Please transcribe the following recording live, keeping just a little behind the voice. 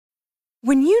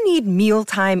When you need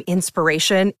mealtime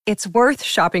inspiration, it's worth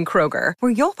shopping Kroger,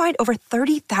 where you'll find over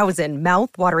 30,000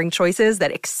 mouth-watering choices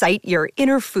that excite your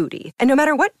inner foodie. And no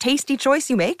matter what tasty choice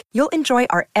you make, you'll enjoy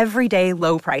our everyday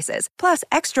low prices, plus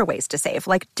extra ways to save,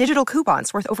 like digital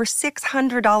coupons worth over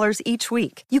 $600 each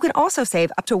week. You can also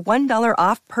save up to $1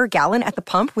 off per gallon at the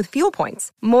pump with fuel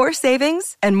points. More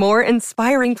savings and more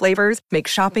inspiring flavors make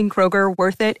shopping Kroger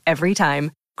worth it every time.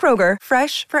 Kroger,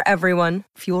 fresh for everyone.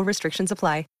 Fuel restrictions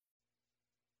apply.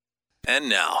 And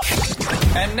now,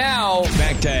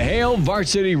 back to Hail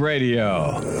Varsity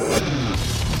Radio.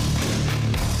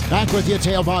 Back with you,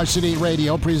 Hail Varsity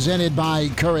Radio, presented by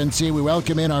Currency. We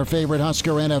welcome in our favorite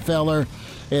Husker NFLer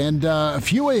and a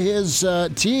few of his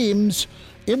teams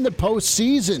in the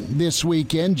postseason this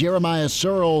weekend. Jeremiah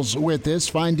Searles with us.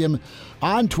 Find him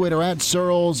on Twitter at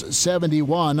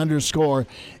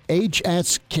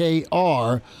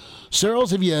Searles71_HSKR.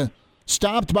 Searles, have you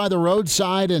stopped by the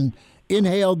roadside and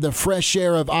inhaled the fresh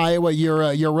air of Iowa?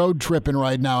 You're road tripping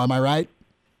right now, am I right?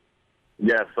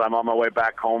 Yes, I'm on my way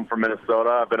back home from Minnesota.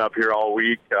 I've been up here all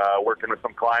week working with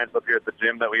some clients up here at the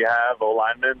gym that we have,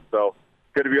 O-linemen. So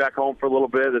good to be back home for a little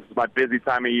bit. This is my busy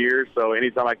time of year, so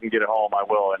anytime I can get it home, I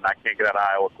will, and I can't get out of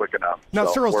Iowa quick enough. Now,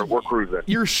 so Searles, we're cruising.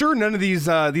 You're sure none of these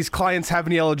clients have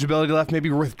any eligibility left? Maybe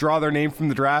withdraw their name from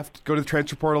the draft, go to the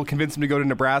transfer portal, convince them to go to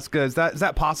Nebraska. Is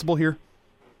that possible here?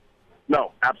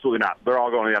 No, absolutely not. They're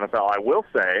all going to the NFL. I will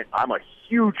say I'm a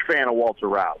huge fan of Walter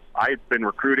Rouse. I've been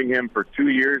recruiting him for 2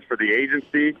 years for the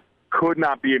agency. Could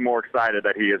not be more excited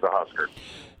that he is a Husker.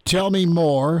 Tell me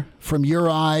more from your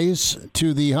eyes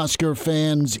to the Husker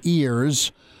fans'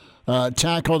 ears.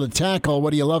 Tackle to tackle,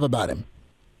 what do you love about him?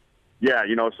 Yeah,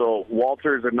 so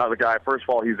Walter's another guy. First of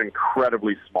all, he's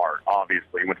incredibly smart,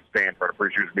 obviously. He went to Stanford. I'm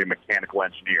pretty sure he's going to be a mechanical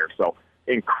engineer. So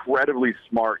incredibly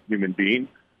smart human being.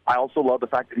 I also love the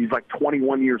fact that he's like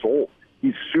 21 years old.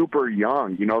 He's super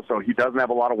young, so he doesn't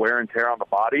have a lot of wear and tear on the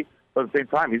body. But at the same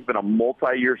time, he's been a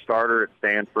multi-year starter at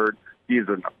Stanford. He's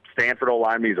a Stanford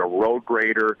O-lineman. He's a road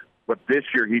grader. But this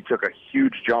year, he took a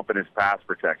huge jump in his pass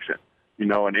protection.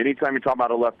 And anytime you talk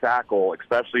about a left tackle,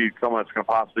 especially someone that's going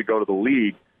to possibly go to the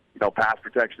league, pass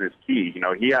protection is key.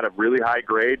 He had a really high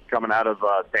grade coming out of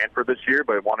Stanford this year,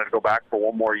 but he wanted to go back for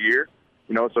one more year.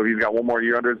 So he's got one more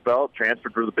year under his belt,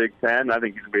 transferred to the Big Ten. I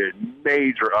think he's going to be a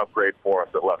major upgrade for us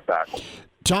at left tackle.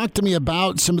 Talk to me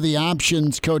about some of the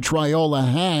options Coach Raiola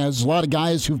has. A lot of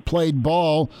guys who've played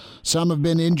ball. Some have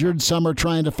been injured. Some are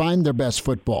trying to find their best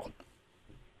football.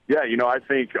 Yeah, I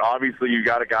think obviously you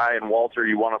got a guy in Walter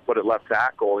you want to put at left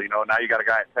tackle. Now you got a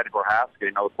guy at Teddy Prohaska.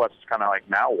 The question's kind of like,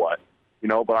 now what?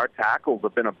 But our tackles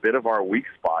have been a bit of our weak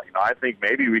spot. I think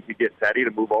maybe we could get Teddy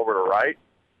to move over to right.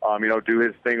 Do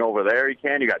his thing over there. You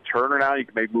got Turner now. You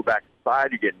can maybe move back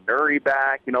inside. You get Nuri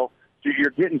back. So you're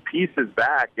getting pieces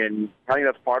back, and I think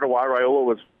that's part of why Raiola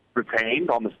was retained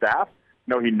on the staff.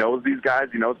 He knows these guys.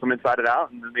 He knows them inside and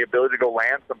out, and then the ability to go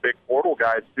land some big portal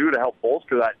guys, too, to help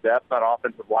bolster that depth, that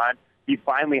offensive line. He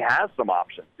finally has some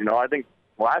options. I think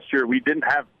last year we didn't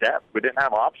have depth. We didn't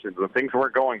have options. When things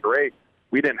weren't going great,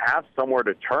 we didn't have somewhere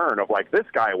to turn of, like, this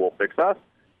guy will fix us.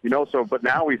 But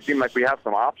now we seem like we have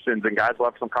some options, and guys will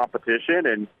have some competition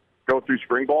and go through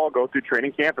spring ball, go through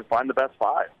training camp, and find the best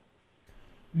five.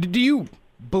 Do you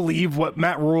believe what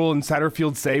Matt Rule and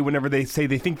Satterfield say whenever they say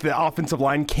they think the offensive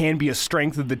line can be a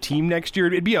strength of the team next year?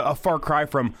 It'd be a far cry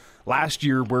from last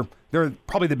year where they're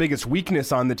probably the biggest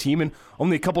weakness on the team and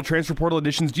only a couple transfer portal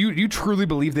additions. Do you truly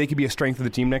believe they could be a strength of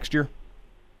the team next year?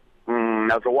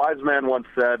 As a wise man once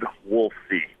said, we'll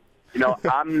see.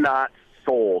 I'm not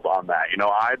sold on that.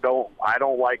 I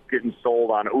don't like getting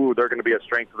sold on, they're going to be a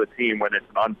strength of the team when it's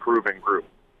an unproven group.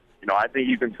 I think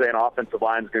you can say an offensive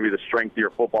line is going to be the strength of your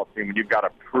football team when you've got a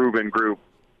proven group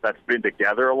that's been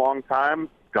together a long time,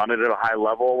 done it at a high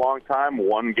level a long time,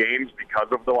 won games because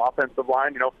of the offensive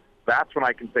line. That's when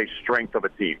I can say strength of a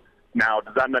team. Now,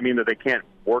 does that mean that they can't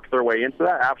work their way into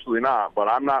that? Absolutely not. But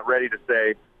I'm not ready to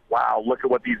say, wow, look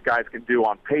at what these guys can do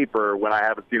on paper when I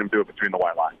haven't seen them do it between the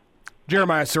white lines.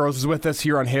 Jeremiah Searles is with us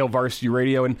here on Hail Varsity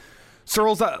Radio. And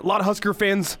Searles, a lot of Husker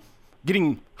fans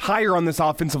getting higher on this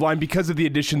offensive line because of the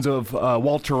additions of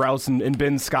Walter Rouse and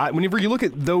Ben Scott. Whenever you look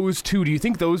at those two, do you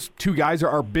think those two guys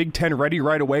are Big Ten ready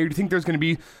right away? Or do you think there's going to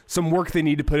be some work they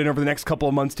need to put in over the next couple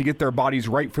of months to get their bodies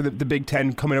right for the Big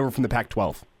Ten coming over from the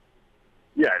Pac-12?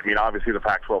 Yeah, obviously the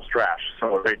Pac-12's trash,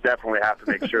 so they definitely have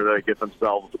to make sure that they get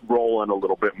themselves rolling a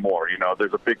little bit more.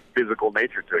 There's a big physical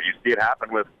nature to it. You see it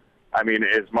happen with,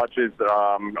 as much as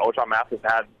Ochaun Mathis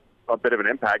had a bit of an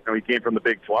impact. He came from the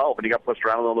Big 12, and he got pushed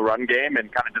around in the run game and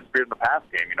kind of disappeared in the pass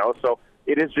game, So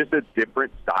it is just a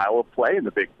different style of play in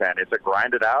the Big Ten. It's a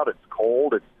grind it out. It's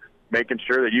cold. It's making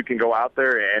sure that you can go out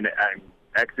there and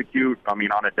execute, on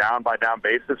a down-by-down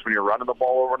basis when you're running the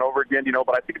ball over and over again,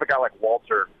 but I think of a guy like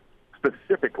Walter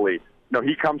specifically,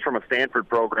 he comes from a Stanford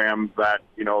program that,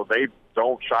 they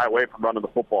don't shy away from running the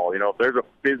football. If there's a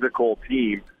physical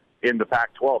team in the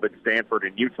Pac-12, it's Stanford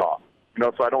and Utah.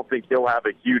 So I don't think he'll have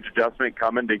a huge adjustment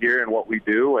coming to here and what we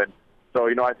do. And so,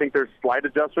 I think there's slight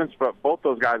adjustments, but both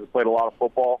those guys have played a lot of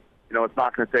football. It's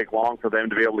not going to take long for them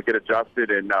to be able to get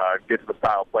adjusted and get to the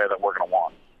style of play that we're going to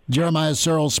want. Jeremiah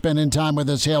Sirles spending time with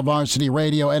us, Hail Varsity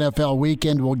Radio, NFL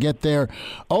Weekend. We'll get there.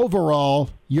 Overall,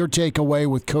 your takeaway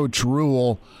with Coach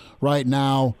Rhule right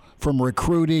now, from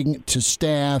recruiting to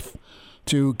staff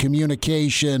to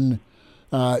communication,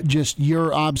 just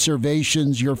your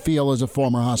observations, your feel as a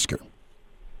former Husker.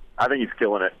 I think he's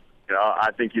killing it. I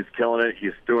think he's killing it.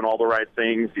 He's doing all the right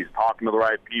things. He's talking to the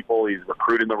right people. He's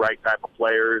recruiting the right type of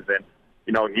players. And,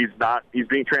 he's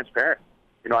being transparent.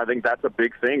 I think that's a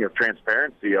big thing, of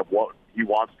transparency of what he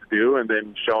wants to do and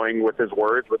then showing with his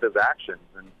words, with his actions.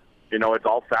 And, it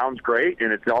all sounds great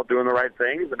and it's all doing the right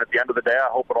things. And at the end of the day, I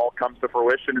hope it all comes to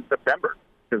fruition in September,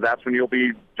 because that's when you'll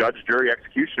be judge, jury,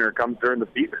 executioner comes during the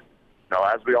season,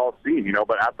 as we all see,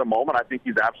 But at the moment, I think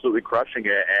he's absolutely crushing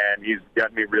it, and he's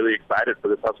gotten me really excited for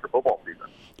this Husker football season.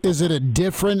 Is it a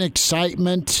different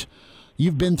excitement?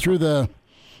 You've been through the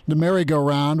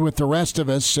merry-go-round with the rest of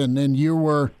us, and then you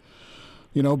were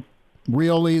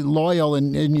really loyal,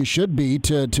 and you should be,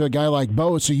 to a guy like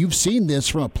Bo. So you've seen this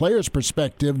from a player's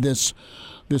perspective, this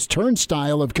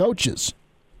turnstile of coaches.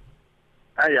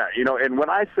 Yeah, and when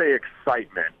I say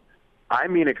excitement, I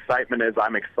mean excitement as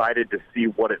I'm excited to see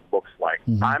what it looks like.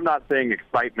 Mm-hmm. I'm not saying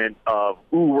excitement of,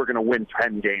 we're going to win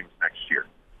 10 games next year.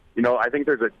 I think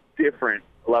there's a different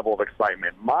level of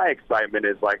excitement. My excitement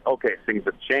is like, okay, things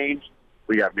have changed.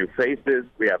 We have new faces.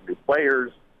 We have new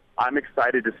players. I'm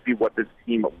excited to see what this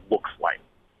team looks like.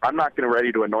 I'm not going to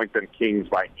ready to anoint them kings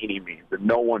by any means, and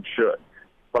no one should.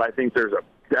 But I think there's a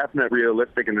definite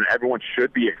realistic, and everyone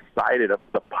should be excited of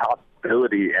the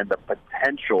possibility and the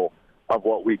potential of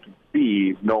what we can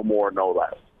see, no more, no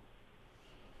less.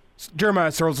 Jeremiah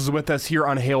Sirles is with us here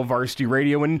on Hail Varsity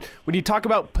Radio. And when you talk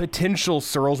about potential,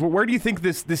 Sirles, where do you think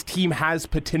this team has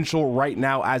potential right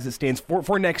now as it stands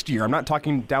for next year? I'm not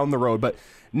talking down the road, but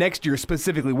next year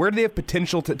specifically, where do they have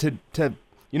potential to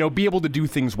be able to do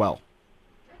things well?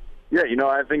 Yeah,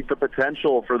 I think the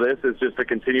potential for this is just to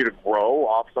continue to grow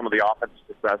off some of the offensive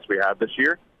success we had this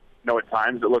year. At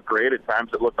times it looked great, at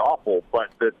times it looked awful, but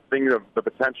the thing of the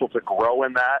potential to grow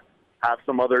in that, have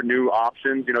some other new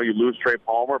options. You lose Trey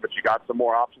Palmer, but you got some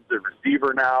more options at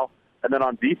receiver now. And then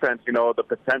on defense, the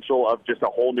potential of just a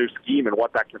whole new scheme and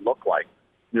what that can look like.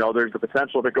 There's the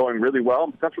potential of it going really well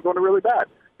and potential going really bad.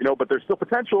 But there's still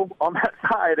potential on that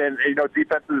side. And,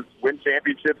 defenses win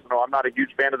championships. I'm not a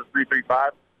huge fan of the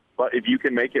 3-3-5, but if you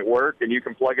can make it work and you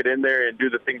can plug it in there and do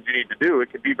the things you need to do,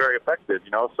 it can be very effective,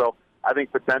 So I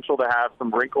think potential to have some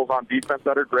wrinkles on defense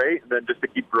that are great, and then just to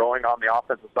keep growing on the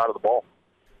offensive side of the ball.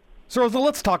 So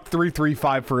let's talk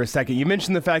 3-3-5 for a second. You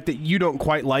mentioned the fact that you don't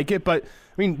quite like it, but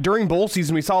during bowl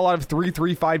season, we saw a lot of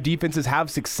 3-3-5 defenses have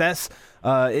success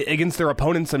against their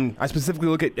opponents, and I specifically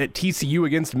look at TCU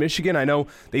against Michigan. I know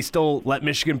they still let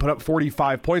Michigan put up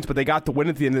 45 points, but they got the win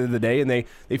at the end of the day, and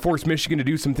they forced Michigan to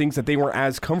do some things that they weren't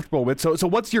as comfortable with. So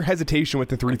what's your hesitation with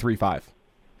the 3-3-5?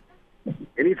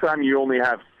 Anytime you only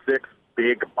have 6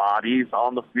 big bodies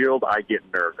on the field, I get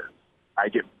nervous. I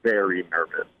get very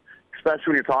nervous, especially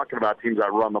when you're talking about teams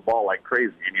that run the ball like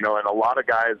crazy. And a lot of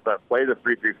guys that play the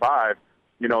 3-3-5,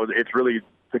 it's really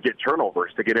to get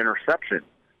turnovers, to get interceptions.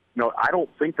 I don't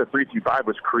think the 3-3-5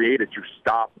 was created to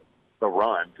stop the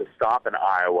run, to stop in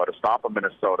Iowa, to stop in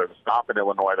Minnesota, to stop in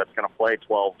Illinois that's going to play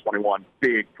 12, 21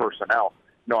 big personnel.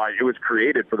 It was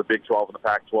created for the Big 12 and the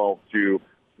Pac-12 to,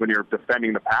 when you're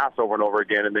defending the pass over and over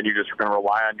again, and then you're just going to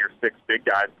rely on your 6 big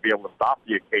guys to be able to stop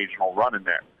the occasional run in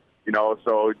there.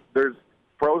 So there's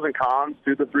pros and cons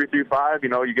to the 3-3-5.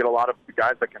 You get a lot of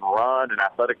guys that can run and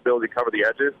athletic ability to cover the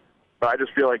edges, but I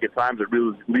just feel like at times it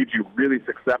really leaves you really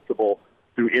susceptible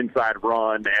to inside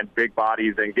run and big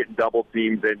bodies and getting double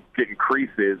teams and getting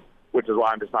creases, which is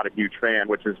why I'm just not a huge fan,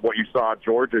 which is what you saw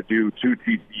Georgia do to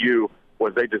TCU,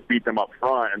 was they just beat them up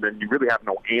front, and then you really have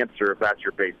no answer if that's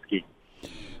your base scheme.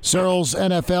 Sirles,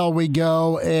 NFL we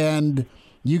go, and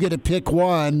you get to pick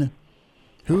one.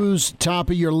 Who's top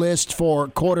of your list for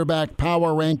quarterback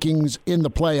power rankings in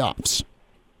the playoffs?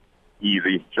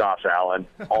 Easy. Josh Allen.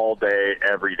 All day,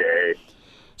 every day.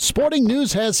 Sporting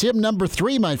News has him number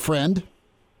 3, my friend.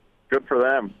 Good for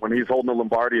them. When he's holding the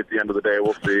Lombardi at the end of the day,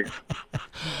 we'll see.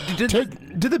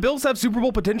 Do the Bills have Super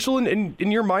Bowl potential in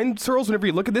your mind, Sirles, whenever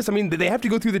you look at this? They have to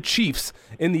go through the Chiefs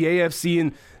in the AFC,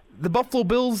 and the Buffalo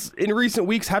Bills in recent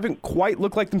weeks haven't quite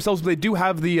looked like themselves, but they do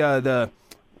have the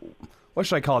what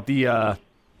should I call it? The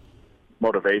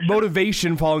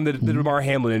motivation following the DeMar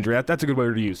Hamlin injury. That's a good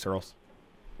word to use, Searles.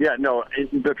 Yeah, no,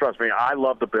 trust me, I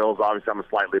love the Bills. Obviously, I'm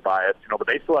slightly biased, but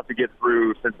they still have to get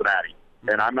through Cincinnati.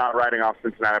 And I'm not writing off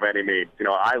Cincinnati by any means.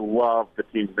 I love the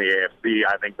teams in the AFC.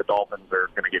 I think the Dolphins are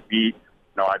going to get beat.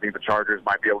 I think the Chargers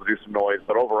might be able to do some noise.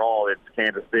 But overall, it's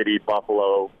Kansas City,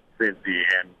 Buffalo, Cincy,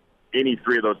 and any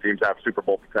three of those teams have Super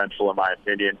Bowl potential, in my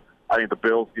opinion. I think the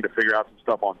Bills need to figure out some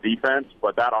stuff on defense,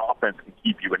 but that offense can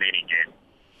keep you in any game.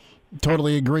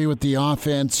 Totally agree with the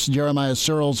offense. Jeremiah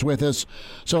Searles with us.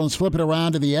 So let's flip it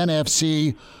around to the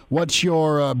NFC. What's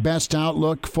your best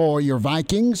outlook for your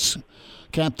Vikings?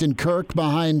 Captain Kirk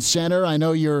behind center. I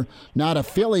know you're not a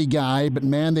Philly guy, but,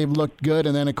 man, they've looked good.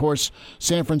 And then, of course,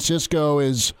 San Francisco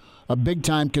is a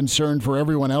big-time concern for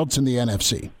everyone else in the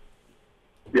NFC.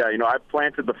 Yeah, I've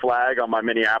planted the flag on my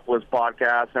Minneapolis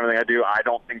podcast and everything I do. I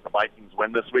don't think the Vikings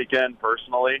win this weekend,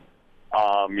 personally.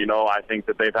 I think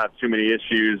that they've had too many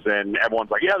issues, and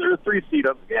everyone's like, yeah, they're a 3 seed.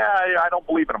 I don't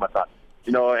believe in them a ton.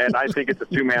 And I think it's a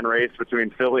two-man race between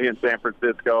Philly and San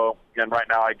Francisco. And right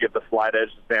now I give the slight edge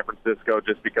to San Francisco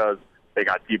just because they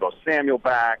got Deebo Samuel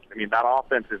back. I mean, that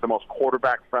offense is the most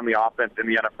quarterback-friendly offense in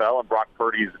the NFL, and Brock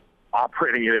Purdy's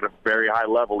operating it at a very high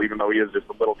level, even though he is just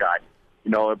a little guy.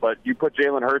 But you put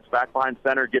Jalen Hurts back behind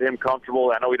center, get him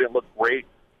comfortable. I know he didn't look great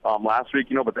last week,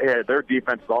 but their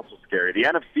defense is also scary. The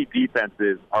NFC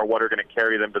defenses are what are going to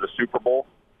carry them to the Super Bowl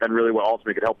and really what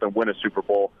ultimately could help them win a Super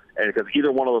Bowl. And because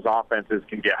either one of those offenses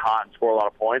can get hot and score a lot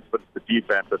of points, but it's the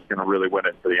defense that's going to really win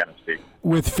it for the NFC.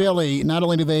 With Philly, not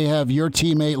only do they have your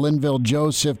teammate Linville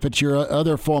Joseph, but your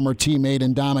other former teammate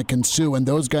Ndamukong Suh, and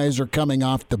those guys are coming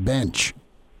off the bench.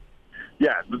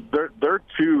 Yeah, their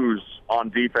twos on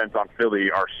defense on Philly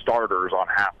are starters on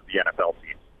half of the NFL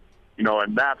teams.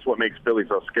 And that's what makes Philly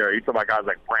so scary. You talk about guys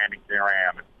like Brandon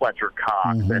Graham and Fletcher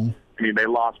Cox, and they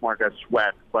lost Marquez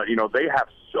Sweat, but they have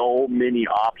so many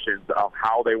options of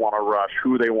how they want to rush,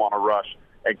 who they want to rush,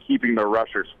 and keeping their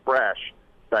rushers fresh.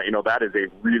 That that is a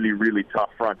really, really tough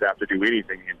front to have to do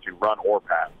anything into, run or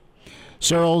pass.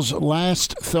 Searles,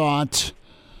 last thought: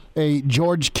 a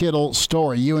George Kittle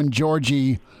story. You and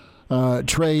Georgie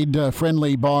trade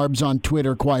friendly barbs on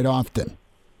Twitter quite often.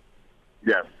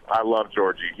 Yes, I love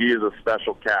Georgie. He is a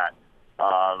special cat.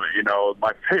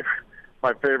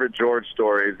 My favorite George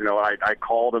story is, I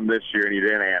called him this year and he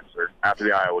didn't answer after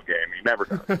the Iowa game. He never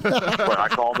does. But I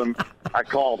called him,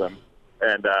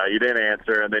 and he didn't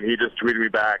answer. And then he just tweeted me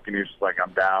back, and he was just like,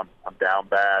 I'm down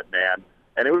bad, man.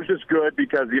 And it was just good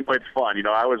because it's fun.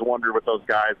 I always wonder with those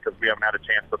guys, because we haven't had a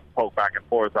chance to poke back and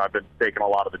forth. I've been taking a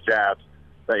lot of the jabs.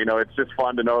 That it's just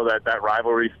fun to know that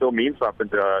rivalry still means something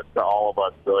to all of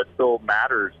us. So it still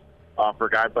matters for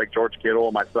guys like George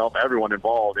Kittle, myself, everyone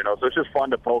involved. So it's just fun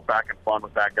to poke back and fun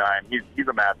with that guy, and he's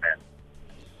a madman.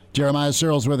 Jeremiah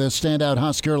Searles with us, standout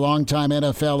Husker, longtime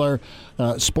NFLer,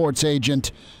 sports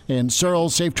agent. And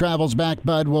Searles, safe travels back,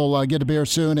 bud. We'll get a beer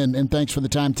soon, and thanks for the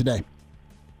time today.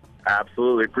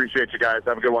 Absolutely. Appreciate you guys.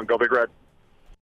 Have a good one. Go Big Red.